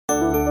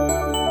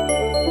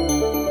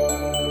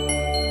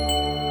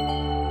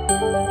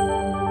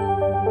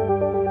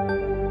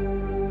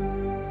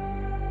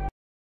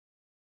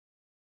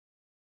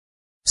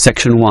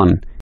Section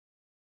 1.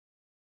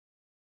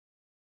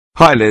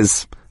 Hi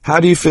Liz, how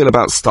do you feel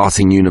about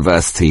starting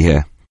university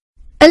here?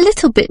 A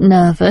little bit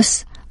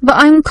nervous, but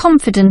I'm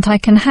confident I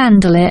can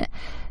handle it.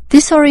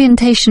 This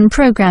orientation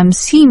programme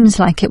seems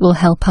like it will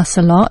help us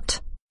a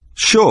lot.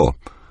 Sure.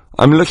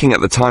 I'm looking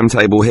at the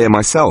timetable here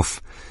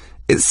myself.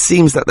 It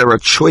seems that there are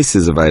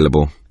choices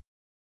available.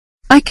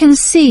 I can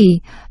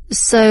see.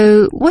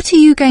 So, what are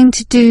you going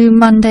to do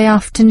Monday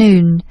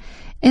afternoon?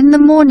 In the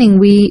morning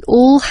we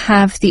all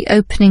have the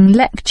opening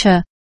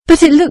lecture,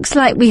 but it looks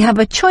like we have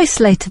a choice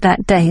later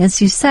that day,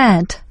 as you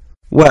said.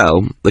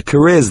 Well, the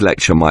careers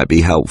lecture might be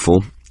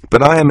helpful,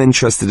 but I am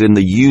interested in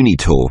the uni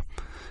tour.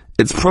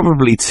 It's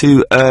probably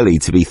too early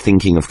to be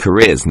thinking of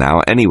careers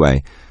now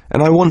anyway,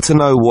 and I want to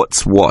know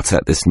what's what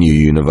at this new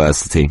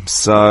university,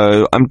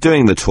 so I'm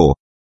doing the tour.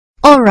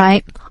 All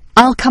right,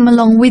 I'll come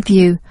along with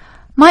you.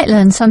 Might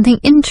learn something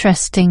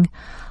interesting.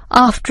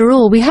 After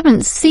all, we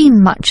haven't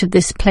seen much of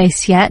this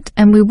place yet,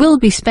 and we will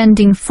be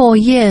spending 4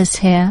 years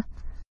here.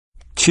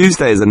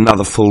 Tuesday is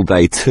another full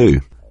day too.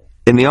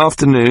 In the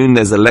afternoon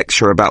there's a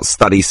lecture about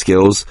study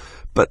skills,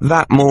 but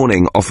that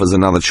morning offers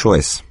another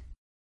choice.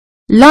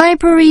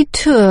 Library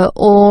tour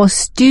or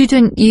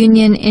student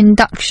union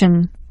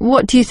induction?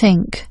 What do you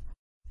think?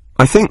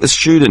 I think the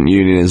student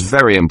union is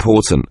very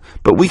important,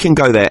 but we can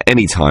go there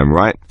any time,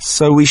 right?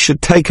 So we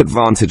should take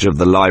advantage of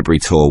the library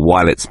tour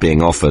while it's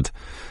being offered.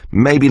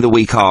 Maybe the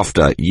week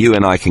after, you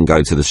and I can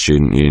go to the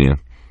student union.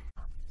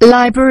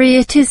 Library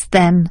it is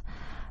then.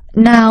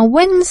 Now,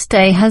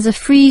 Wednesday has a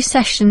free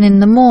session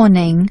in the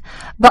morning,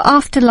 but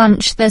after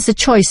lunch there's a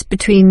choice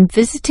between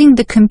visiting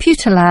the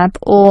computer lab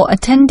or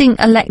attending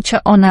a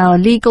lecture on our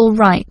legal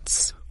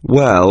rights.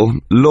 Well,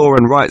 law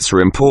and rights are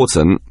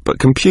important, but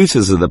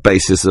computers are the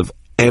basis of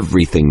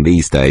everything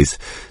these days,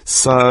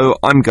 so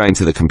I'm going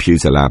to the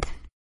computer lab.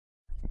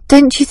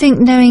 Don't you think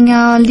knowing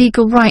our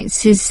legal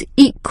rights is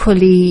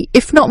equally,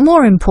 if not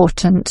more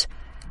important?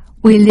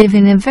 We live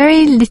in a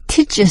very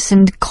litigious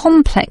and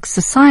complex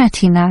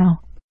society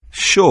now.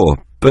 Sure,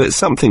 but it's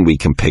something we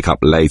can pick up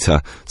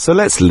later, so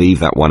let's leave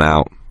that one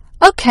out.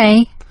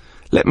 OK.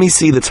 Let me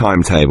see the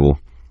timetable.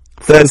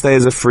 Thursday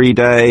is a free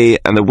day,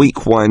 and the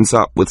week winds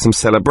up with some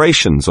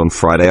celebrations on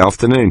Friday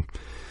afternoon.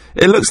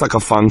 It looks like a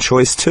fun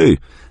choice too.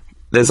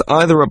 There's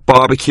either a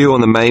barbecue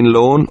on the main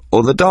lawn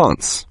or the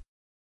dance.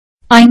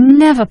 I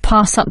never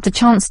pass up the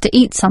chance to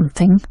eat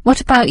something. What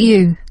about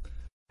you?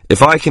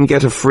 If I can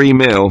get a free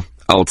meal,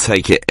 I'll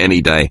take it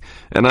any day,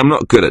 and I'm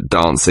not good at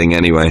dancing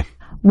anyway.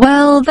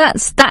 Well,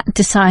 that's that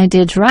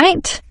decided,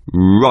 right?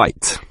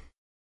 Right.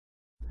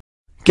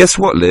 Guess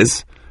what,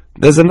 Liz?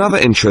 There's another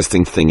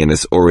interesting thing in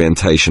this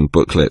orientation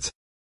booklet,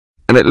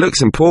 and it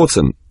looks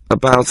important,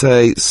 about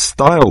a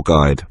style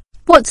guide.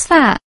 What's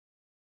that?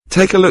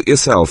 Take a look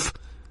yourself.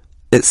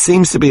 It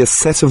seems to be a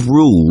set of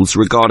rules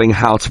regarding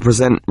how to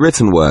present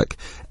written work,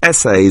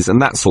 essays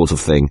and that sort of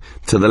thing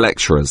to the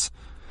lecturers.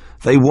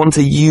 They want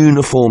a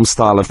uniform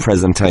style of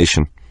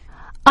presentation.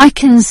 I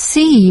can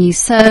see,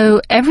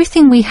 so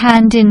everything we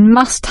hand in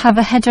must have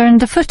a header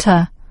and a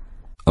footer.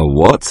 A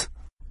what?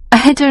 A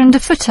header and a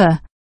footer.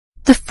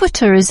 The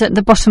footer is at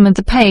the bottom of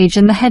the page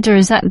and the header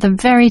is at the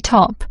very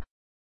top.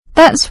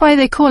 That's why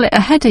they call it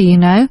a header, you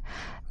know,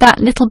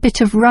 that little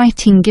bit of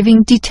writing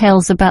giving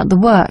details about the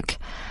work.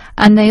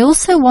 And they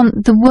also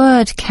want the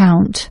word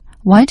count.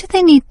 Why do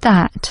they need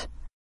that?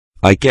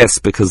 I guess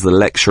because the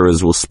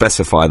lecturers will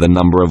specify the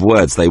number of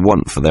words they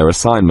want for their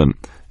assignment.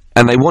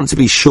 And they want to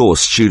be sure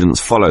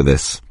students follow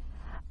this.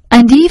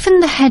 And even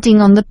the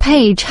heading on the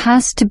page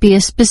has to be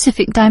a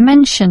specific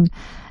dimension,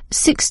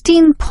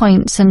 16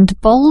 points and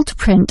bold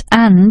print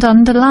and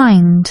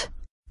underlined.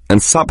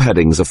 And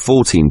subheadings are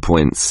 14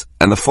 points,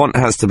 and the font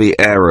has to be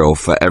Arial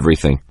for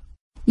everything.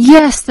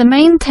 Yes, the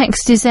main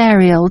text is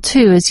Arial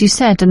too, as you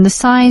said, and the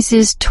size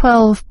is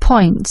 12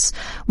 points,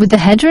 with the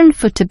header and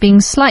footer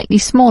being slightly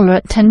smaller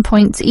at 10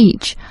 points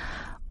each.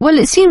 Well,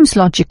 it seems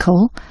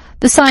logical.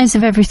 The size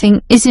of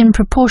everything is in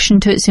proportion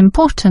to its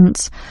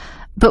importance,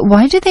 but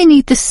why do they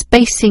need the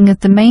spacing of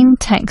the main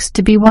text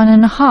to be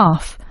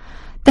 1.5?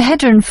 The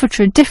header and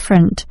footer are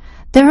different.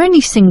 They're only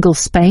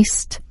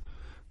single-spaced.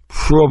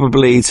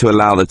 Probably to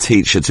allow the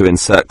teacher to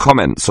insert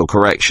comments or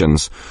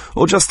corrections,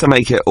 or just to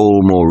make it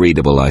all more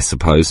readable, I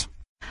suppose.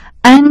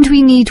 And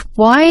we need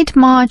wide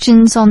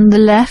margins on the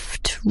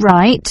left,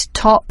 right,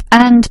 top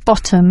and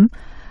bottom,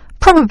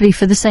 probably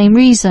for the same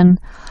reason.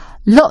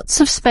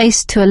 Lots of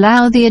space to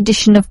allow the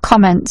addition of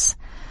comments.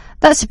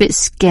 That's a bit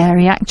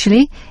scary,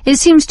 actually. It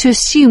seems to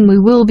assume we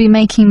will be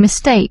making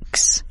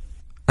mistakes.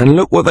 And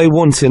look what they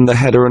want in the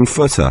header and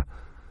footer.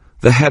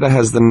 The header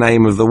has the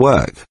name of the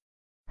work.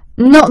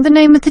 Not the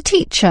name of the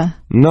teacher?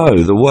 No,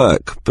 the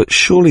work, but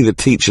surely the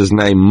teacher's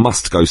name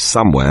must go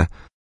somewhere.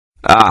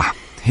 Ah,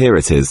 here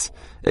it is.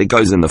 It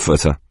goes in the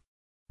footer.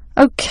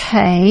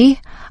 OK,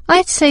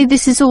 I'd say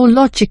this is all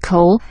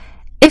logical.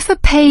 If a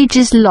page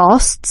is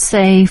lost,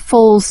 say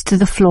falls to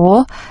the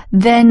floor,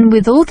 then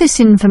with all this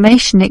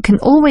information it can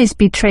always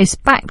be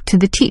traced back to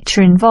the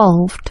teacher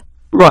involved.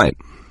 Right.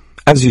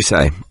 As you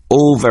say,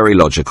 all very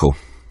logical.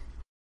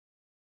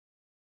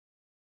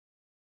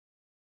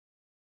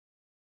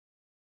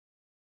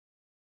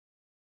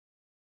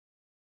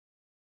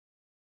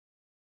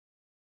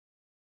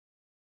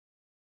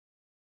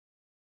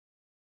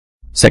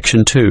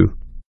 Section 2.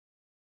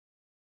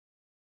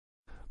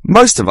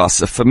 Most of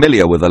us are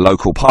familiar with a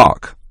local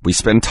park. We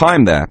spend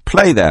time there,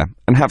 play there,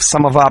 and have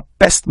some of our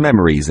best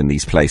memories in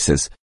these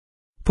places.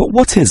 But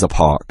what is a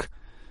park?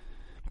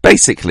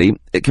 Basically,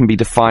 it can be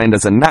defined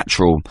as a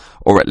natural,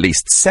 or at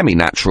least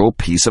semi-natural,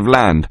 piece of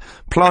land,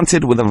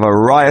 planted with a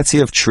variety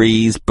of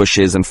trees,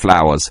 bushes and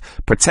flowers,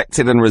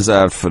 protected and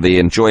reserved for the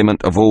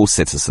enjoyment of all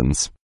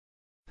citizens.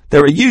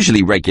 There are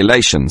usually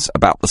regulations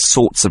about the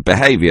sorts of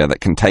behaviour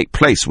that can take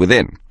place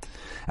within,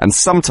 and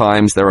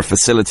sometimes there are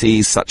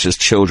facilities such as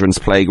children's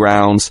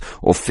playgrounds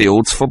or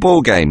fields for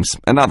ball games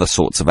and other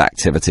sorts of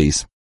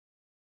activities.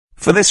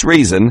 For this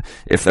reason,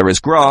 if there is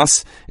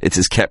grass, it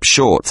is kept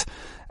short,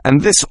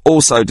 and this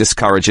also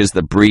discourages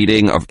the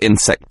breeding of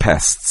insect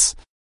pests.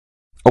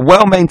 A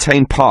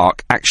well-maintained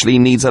park actually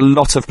needs a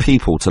lot of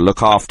people to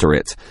look after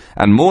it,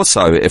 and more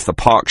so if the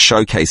park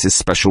showcases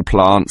special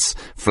plants,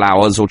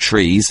 flowers or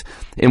trees,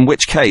 in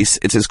which case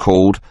it is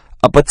called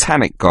a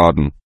botanic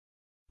garden.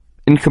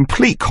 In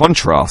complete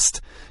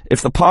contrast,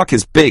 if the park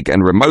is big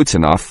and remote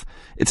enough,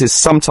 it is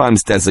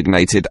sometimes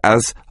designated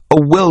as a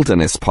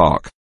wilderness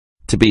park,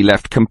 to be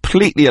left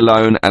completely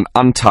alone and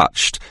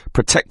untouched,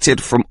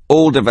 protected from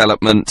all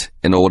development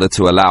in order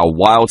to allow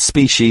wild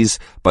species,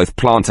 both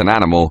plant and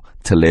animal,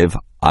 to live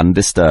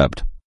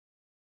undisturbed.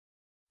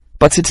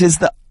 But it is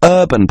the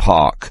urban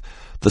park,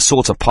 the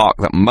sort of park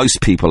that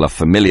most people are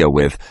familiar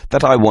with,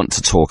 that I want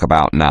to talk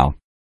about now.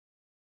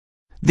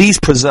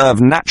 These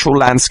preserve natural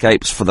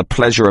landscapes for the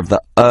pleasure of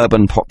the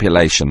urban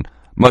population,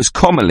 most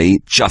commonly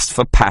just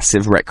for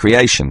passive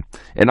recreation.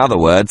 In other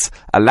words,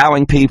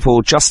 allowing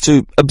people just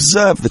to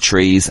observe the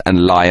trees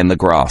and lie in the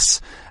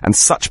grass, and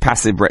such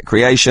passive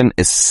recreation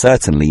is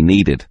certainly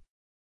needed.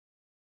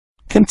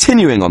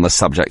 Continuing on the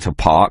subject of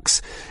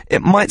parks,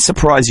 it might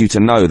surprise you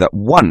to know that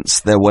once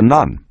there were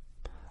none.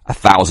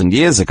 1,000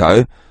 years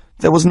ago,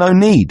 there was no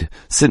need,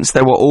 since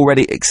there were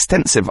already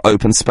extensive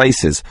open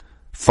spaces,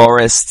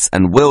 forests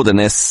and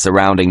wilderness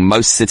surrounding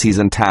most cities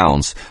and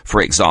towns,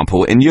 for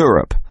example in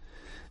Europe.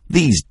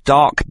 These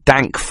dark,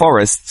 dank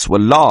forests were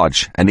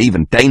large and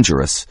even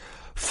dangerous,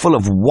 full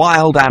of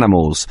wild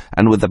animals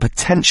and with the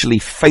potentially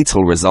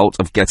fatal result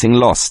of getting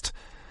lost.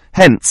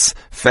 Hence,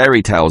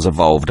 fairy tales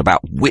evolved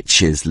about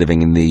witches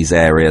living in these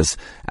areas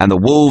and the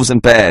wolves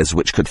and bears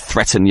which could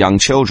threaten young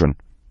children.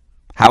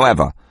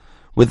 However,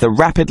 with the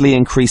rapidly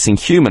increasing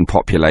human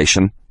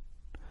population,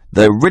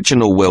 the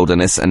original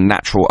wilderness and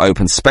natural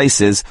open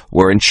spaces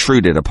were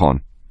intruded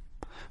upon.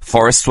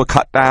 Forests were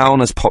cut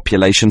down as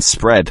population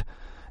spread,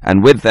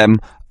 and with them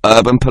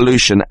urban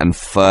pollution and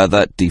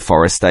further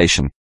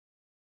deforestation.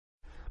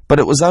 But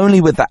it was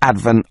only with the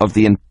advent of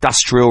the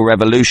Industrial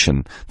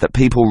Revolution that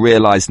people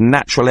realized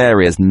natural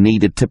areas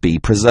needed to be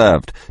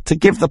preserved to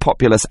give the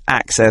populace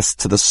access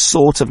to the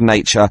sort of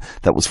nature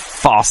that was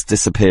fast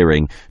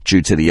disappearing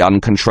due to the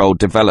uncontrolled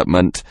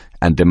development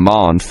and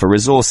demand for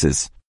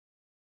resources.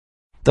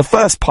 The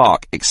first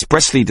park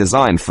expressly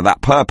designed for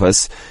that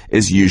purpose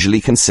is usually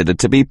considered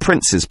to be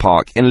Prince's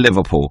Park in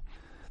Liverpool.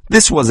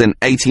 This was in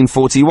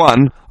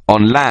 1841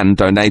 on land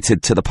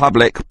donated to the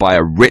public by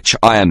a rich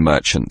iron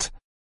merchant.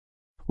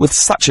 With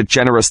such a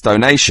generous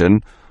donation,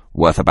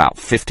 worth about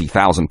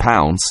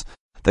 £50,000,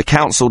 the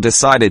council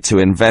decided to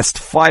invest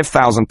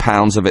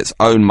 £5,000 of its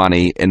own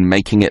money in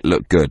making it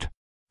look good.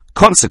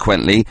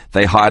 Consequently,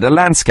 they hired a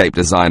landscape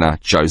designer,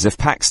 Joseph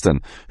Paxton,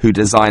 who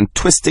designed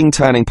twisting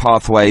turning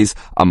pathways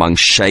among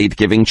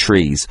shade-giving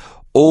trees,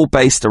 all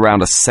based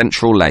around a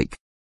central lake.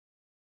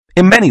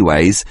 In many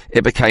ways,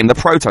 it became the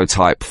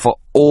prototype for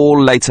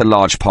all later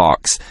large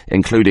parks,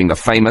 including the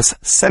famous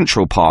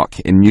Central Park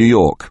in New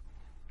York.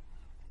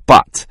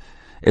 But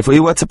if we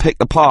were to pick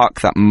the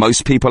park that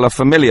most people are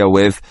familiar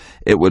with,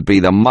 it would be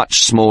the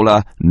much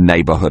smaller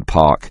neighborhood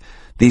park.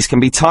 These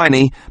can be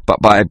tiny, but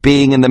by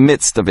being in the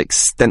midst of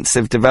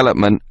extensive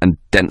development and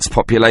dense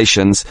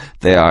populations,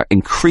 they are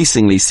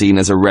increasingly seen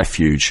as a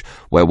refuge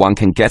where one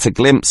can get a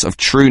glimpse of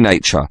true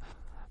nature.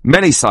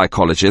 Many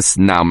psychologists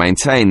now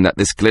maintain that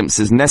this glimpse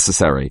is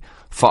necessary,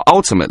 for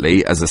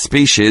ultimately, as a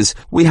species,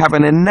 we have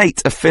an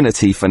innate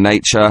affinity for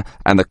nature,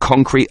 and the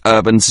concrete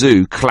urban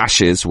zoo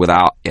clashes with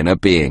our inner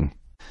being.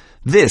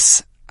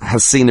 This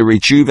has seen a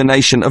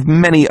rejuvenation of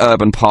many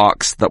urban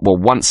parks that were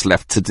once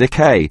left to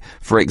decay,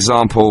 for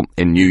example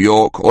in New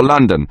York or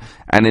London,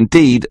 and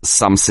indeed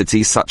some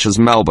cities such as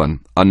Melbourne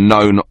are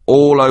known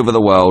all over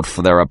the world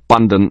for their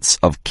abundance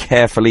of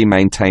carefully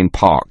maintained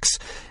parks,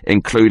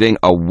 including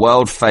a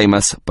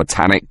world-famous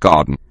botanic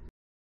garden.